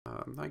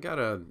I got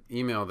an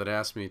email that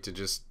asked me to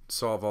just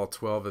solve all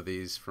 12 of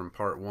these from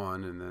part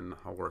 1, and then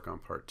I'll work on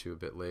part 2 a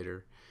bit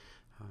later.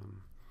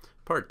 Um,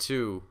 part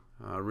 2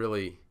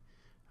 really,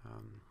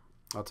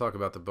 I'll talk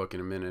about the book in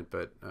a minute,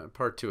 but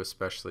part 2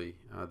 especially,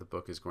 the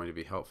book is going to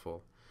be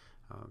helpful.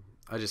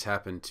 I just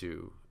happen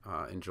to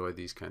enjoy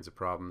these kinds of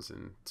problems,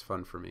 and it's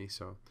fun for me.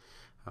 So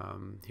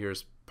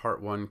here's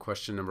part 1,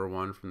 question number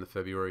 1 from the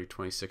February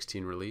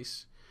 2016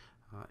 release.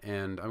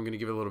 And I'm going to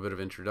give a little bit of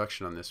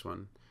introduction on this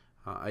one.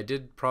 I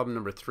did problem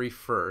number 3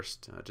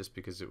 first, just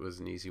because it was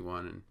an easy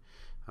one, and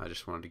I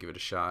just wanted to give it a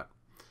shot.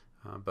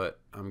 But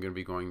I'm going to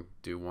be going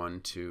do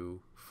 1,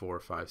 2, 4,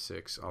 5,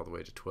 6, all the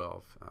way to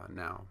 12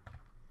 now.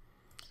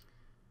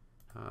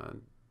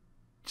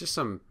 Just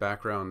some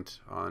background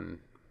on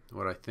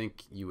what I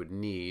think you would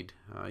need.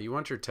 You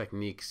want your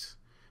techniques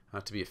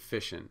to be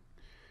efficient.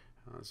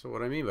 So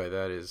what I mean by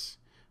that is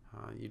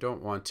you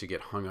don't want to get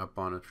hung up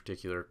on a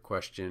particular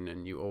question,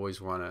 and you always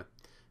want to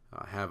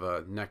have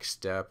a next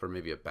step or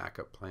maybe a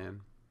backup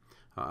plan.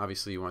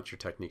 Obviously you want your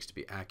techniques to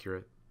be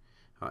accurate,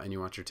 and you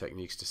want your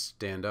techniques to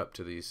stand up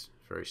to these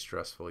very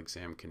stressful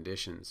exam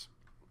conditions.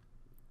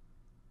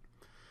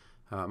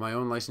 My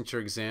own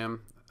licensure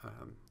exam,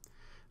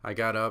 I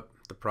got up,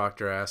 the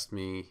proctor asked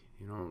me,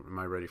 am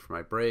I ready for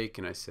my break?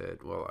 And I said,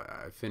 well,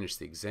 I finished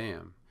the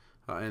exam.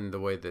 And the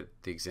way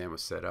that the exam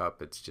was set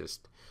up, it's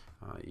just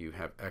you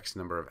have X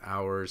number of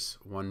hours,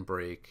 1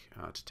 break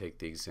to take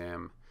the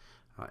exam.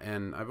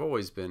 And I've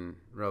always been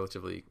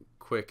relatively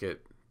quick at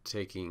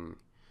taking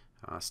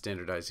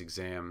standardized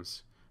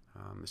exams.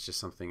 It's just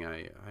something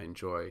I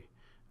enjoy.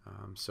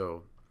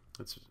 So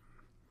it's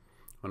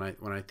when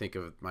I think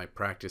of my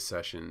practice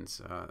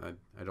sessions,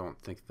 I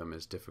don't think of them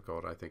as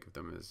difficult. I think of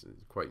them as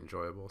quite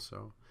enjoyable.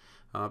 So,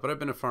 but I've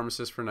been a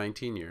pharmacist for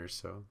 19 years,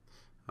 so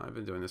I've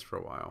been doing this for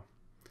a while.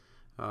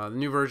 The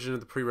new version of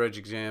the Pre-Reg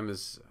exam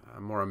is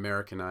more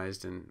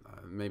Americanized, and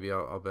maybe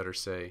I'll better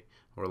say,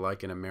 or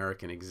like an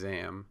American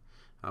exam,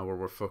 where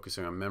we're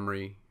focusing on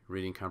memory,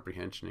 reading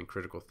comprehension, and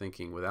critical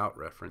thinking without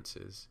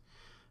references.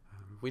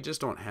 We just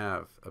don't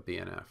have a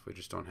BNF. We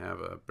just don't have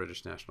a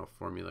British National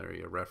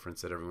Formulary, a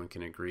reference that everyone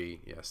can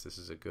agree, yes, this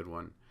is a good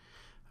one.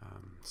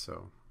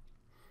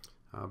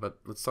 But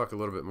let's talk a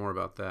little bit more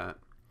about that.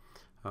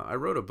 I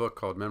wrote a book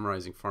called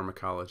Memorizing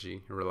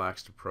Pharmacology, a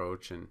relaxed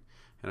approach, and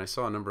I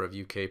saw a number of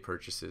UK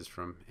purchases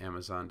from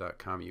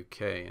Amazon.com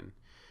UK, and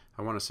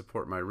I want to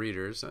support my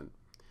readers. And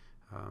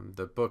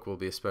the book will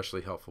be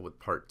especially helpful with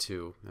part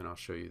 2, and I'll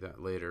show you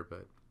that later.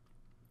 But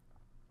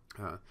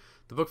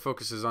the book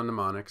focuses on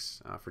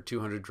mnemonics for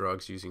 200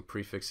 drugs using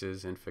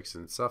prefixes, infixes,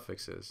 and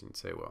suffixes. And you'd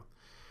say, well,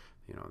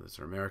 those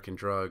are American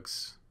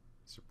drugs,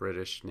 these are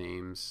British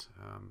names.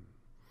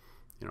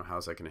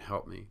 How's that going to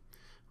help me?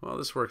 Well,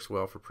 this works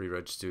well for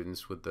pre-reg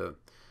students with the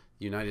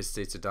United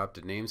States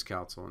Adopted Names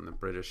Council and the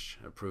British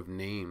approved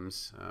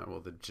names,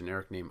 the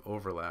generic name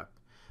overlap.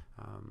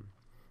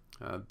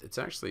 It's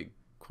actually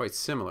quite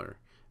similar.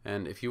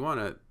 And if you want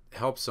to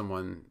help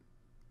someone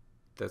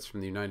that's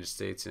from the United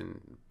States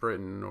and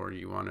Britain, or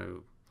you want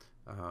to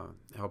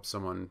help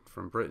someone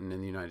from Britain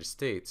in the United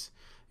States,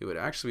 it would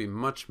actually be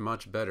much,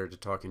 much better to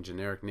talk in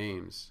generic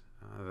names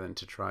than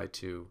to try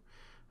to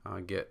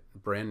get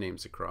brand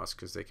names across,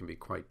 because they can be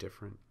quite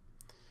different.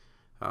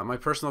 My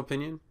personal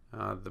opinion,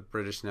 the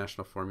British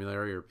National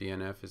Formulary, or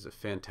BNF, is a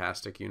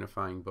fantastic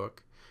unifying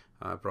book.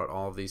 It brought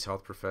all of these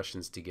health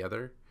professions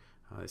together.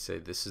 They say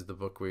this is the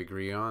book we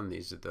agree on,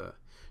 these are the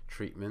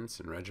treatments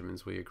and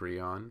regimens we agree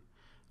on.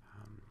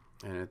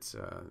 And it's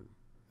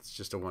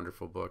just a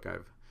wonderful book.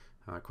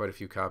 I've quite a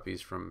few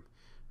copies from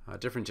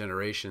different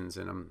generations,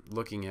 and I'm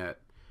looking at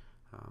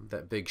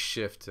that big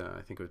shift,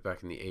 I think it was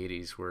back in the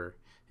 80s, where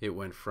it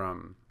went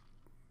from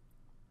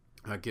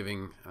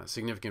giving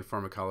significant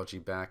pharmacology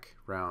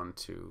background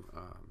to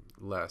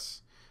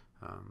less.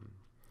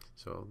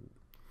 So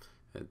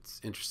it's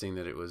interesting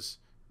that it was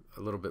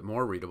a little bit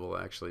more readable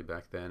actually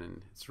back then,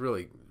 and it's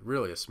really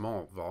a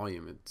small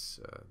volume. It's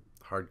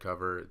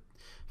hardcover. It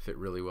fit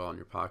really well in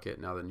your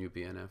pocket. Now the new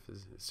BNF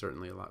is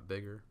certainly a lot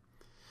bigger.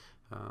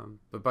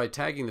 But by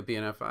tagging the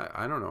BNF,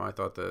 I don't know, I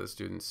thought the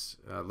students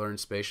learned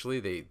spatially.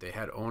 They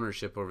had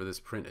ownership over this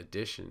print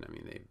edition. I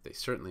mean, they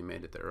certainly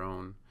made it their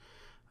own.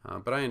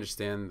 But I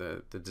understand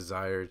the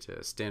desire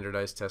to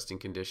standardize testing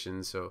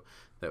conditions so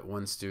that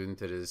one student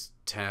that has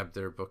tabbed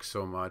their book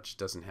so much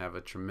doesn't have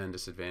a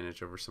tremendous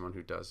advantage over someone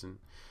who doesn't,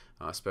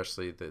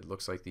 especially that it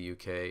looks like the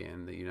UK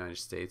and the United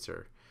States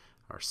are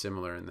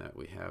similar in that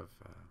we have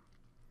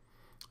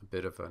a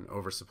bit of an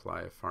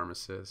oversupply of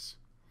pharmacists.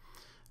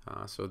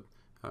 So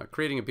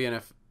creating a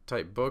BNF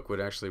type book would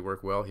actually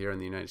work well here in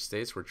the United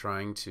States. We're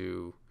trying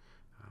to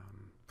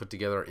put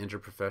together our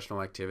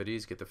interprofessional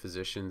activities, get the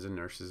physicians and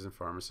nurses and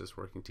pharmacists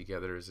working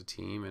together as a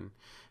team, and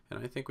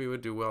I think we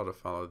would do well to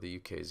follow the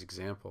UK's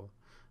example.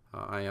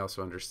 I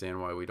also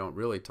understand why we don't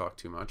really talk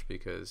too much,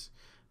 because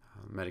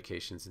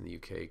medications in the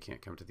UK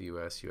can't come to the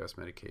US, US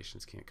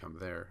medications can't come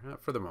there,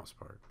 for the most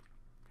part.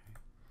 Okay.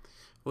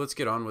 Well, let's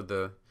get on with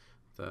the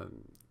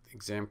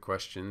exam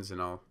questions,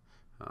 and I'll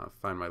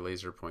find my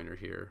laser pointer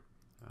here.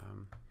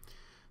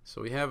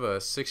 So we have a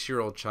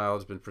 6-year-old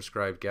child who's been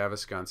prescribed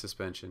Gaviscon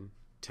suspension,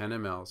 10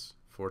 mLs,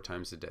 4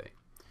 times a day.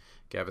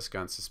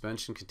 Gaviscon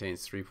suspension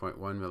contains 3.1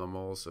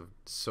 millimoles of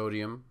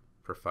sodium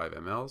per 5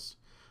 mLs.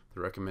 The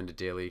recommended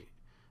daily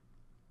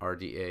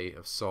RDA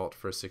of salt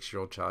for a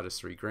 6-year-old child is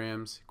 3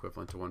 grams,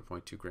 equivalent to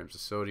 1.2 grams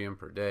of sodium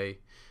per day.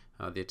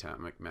 The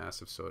atomic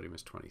mass of sodium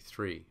is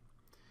 23.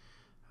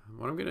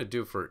 What I'm going to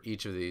do for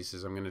each of these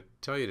is I'm going to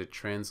tell you to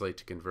translate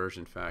to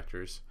conversion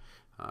factors.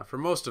 For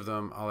most of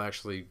them, I'll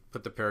actually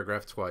put the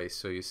paragraph twice,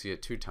 so you see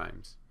it 2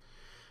 times.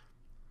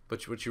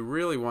 But what you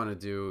really want to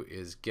do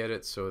is get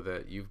it so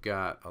that you've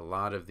got a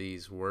lot of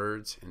these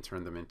words and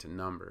turn them into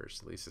numbers.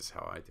 At least is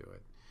how I do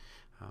it.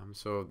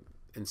 So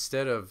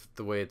instead of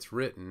the way it's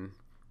written,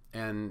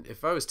 and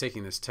if I was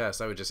taking this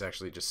test, I would just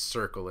actually just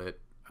circle it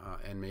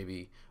and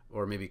maybe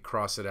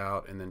cross it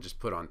out and then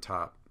just put on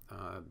top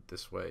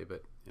this way.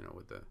 But you know,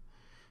 with the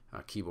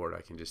keyboard,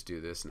 I can just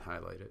do this and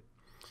highlight it.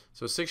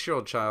 So a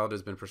 6-year-old child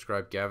has been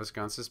prescribed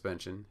Gaviscon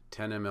suspension,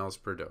 10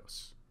 mLs per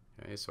dose.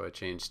 Okay, so I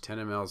changed 10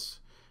 mLs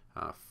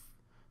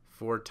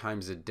 4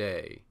 times a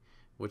day,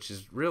 which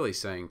is really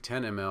saying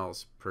 10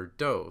 mLs per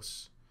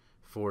dose,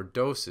 4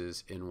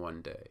 doses in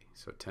 1 day.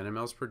 So 10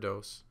 mLs per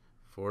dose,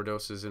 4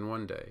 doses in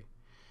 1 day.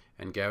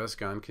 And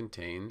Gaviscon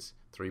contains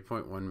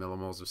 3.1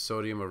 millimoles of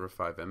sodium over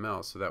 5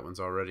 mL, so that one's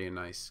already a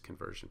nice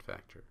conversion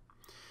factor.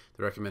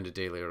 The recommended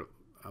daily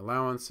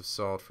allowance of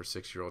salt for a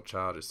 6-year-old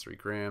child is 3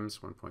 grams,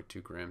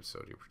 1.2 grams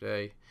sodium per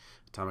day.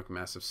 Atomic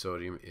mass of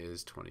sodium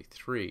is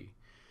 23.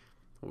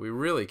 What we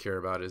really care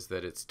about is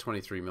that it's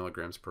 23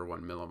 milligrams per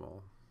 1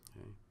 millimole.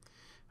 Okay?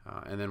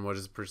 And then what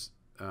is the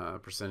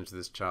percentage of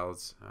this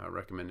child's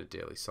recommended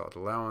daily salt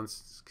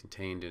allowance? It's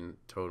contained in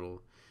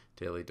total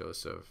daily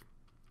dose of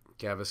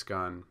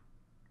Gaviscon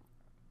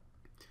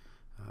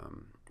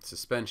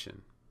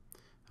suspension.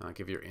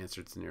 Give your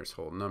answer to the nearest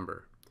whole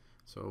number.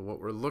 So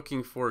what we're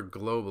looking for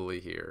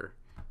globally here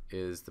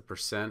is the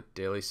percent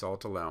daily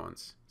salt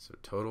allowance. So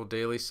total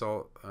daily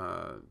salt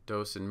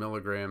dose in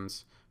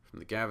milligrams from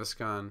the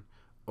Gaviscon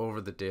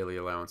over the daily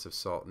allowance of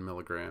salt in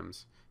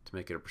milligrams. To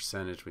make it a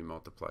percentage, we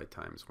multiply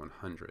times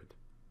 100.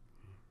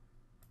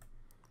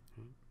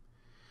 Okay.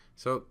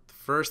 So the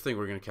first thing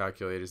we're going to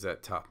calculate is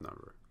that top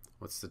number.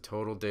 What's the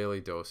total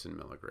daily dose in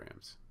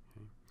milligrams?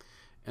 Okay.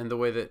 And the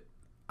way that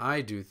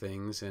I do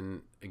things,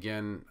 and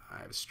again,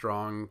 I have a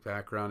strong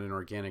background in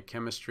organic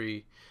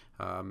chemistry.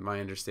 My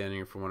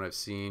understanding from what I've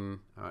seen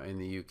in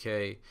the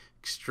UK,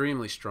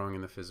 extremely strong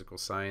in the physical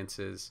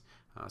sciences.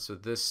 So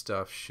this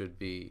stuff should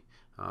be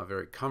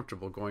very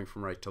comfortable going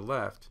from right to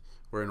left,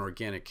 where in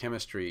organic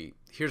chemistry,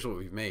 here's what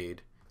we've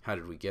made, how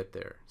did we get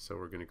there? So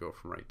we're going to go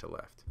from right to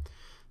left.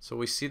 So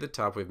we see the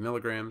top, we have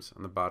milligrams,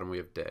 on the bottom we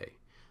have day.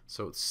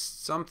 So it's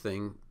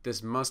something,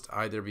 this must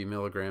either be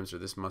milligrams or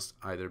this must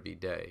either be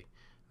day.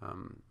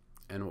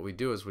 And what we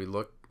do is we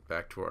look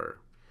back to our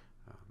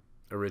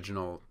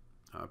original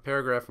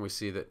paragraph and we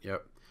see that,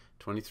 yep,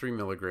 23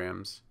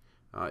 milligrams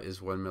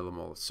is 1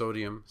 millimole of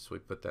sodium, so we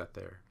put that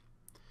there.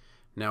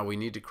 Now we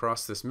need to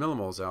cross this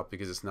millimoles out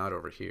because it's not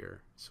over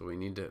here. So we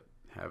need to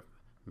have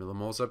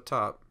millimoles up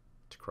top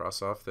to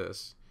cross off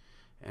this,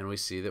 and we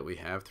see that we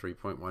have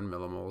 3.1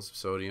 millimoles of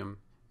sodium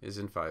is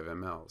in 5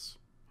 mLs.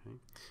 Okay.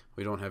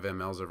 We don't have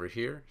mLs over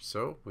here,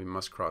 so we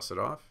must cross it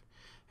off,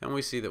 and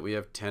we see that we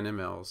have 10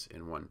 mLs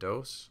in 1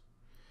 dose,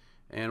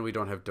 and we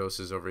don't have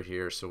doses over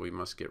here, so we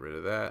must get rid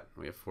of that.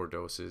 We have 4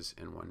 doses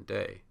in 1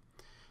 day.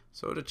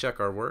 So to check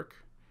our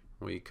work,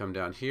 we come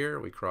down here,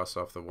 we cross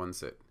off the ones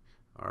that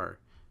are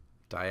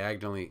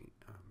diagonally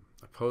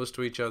opposed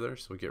to each other,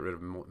 so we get rid of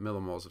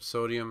millimoles of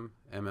sodium,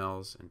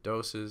 mLs, and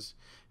doses,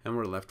 and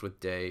we're left with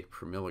day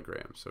per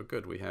milligram. So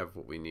good, we have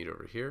what we need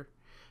over here,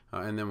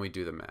 and then we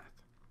do the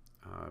math,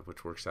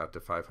 which works out to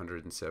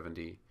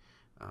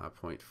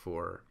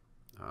 570.4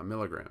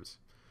 milligrams.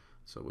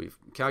 So we've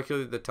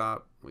calculated the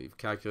top, we've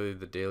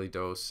calculated the daily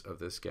dose of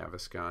this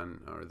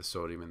Gaviscon, or the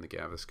sodium in the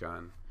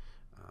Gaviscon,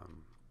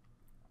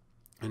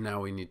 and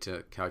now we need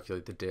to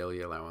calculate the daily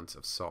allowance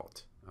of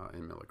salt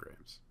in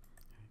milligrams.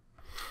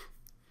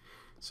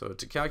 So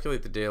to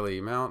calculate the daily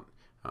amount,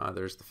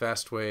 there's the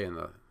fast way and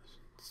the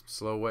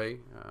slow way,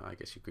 I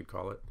guess you could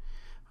call it.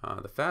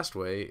 The fast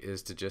way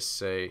is to just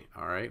say,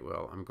 all right,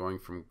 well, I'm going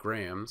from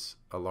grams,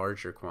 a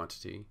larger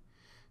quantity,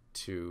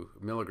 to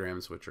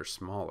milligrams, which are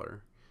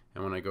smaller.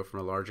 And when I go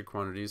from a larger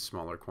quantity to a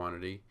smaller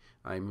quantity,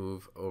 I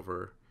move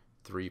over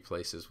 3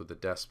 places with the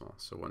decimal.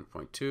 So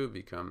 1.2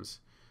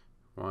 becomes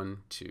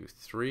 1, 2,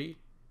 3,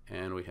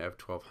 and we have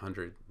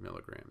 1200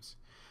 milligrams.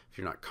 If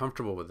you're not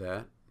comfortable with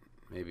that,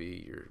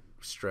 maybe you're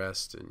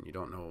stressed and you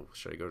don't know,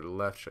 should I go to the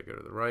left, should I go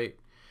to the right?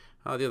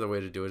 The other way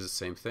to do it is the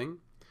same thing.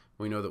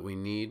 We know that we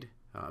need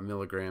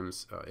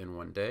milligrams in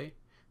 1 day.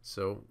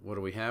 So what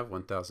do we have?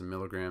 1000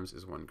 milligrams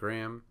is 1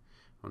 gram,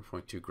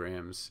 1.2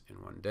 grams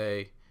in 1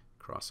 day.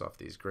 Cross off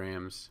these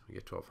grams, we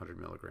get 1200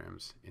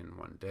 milligrams in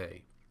 1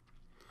 day.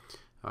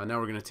 Now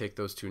we're going to take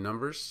those two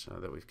numbers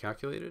that we've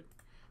calculated,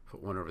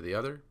 put one over the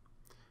other.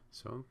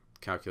 So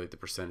calculate the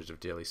percentage of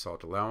daily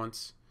salt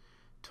allowance.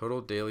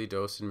 Total daily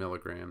dose in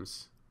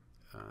milligrams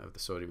of the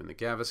sodium in the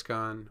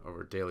Gaviscon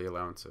over daily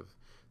allowance of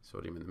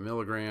sodium in the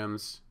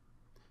milligrams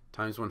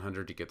times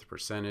 100 to get the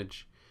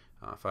percentage.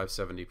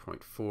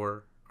 570.4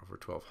 over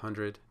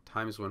 1200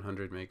 times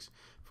 100 makes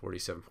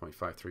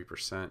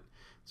 47.53%,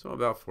 so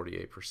about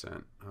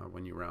 48%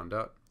 when you round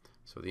up.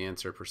 So the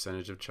answer,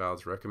 percentage of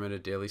child's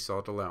recommended daily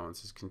salt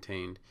allowance is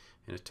contained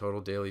in a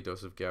total daily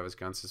dose of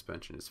Gaviscon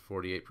suspension, is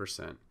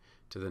 48%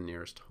 to the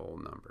nearest whole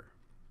number.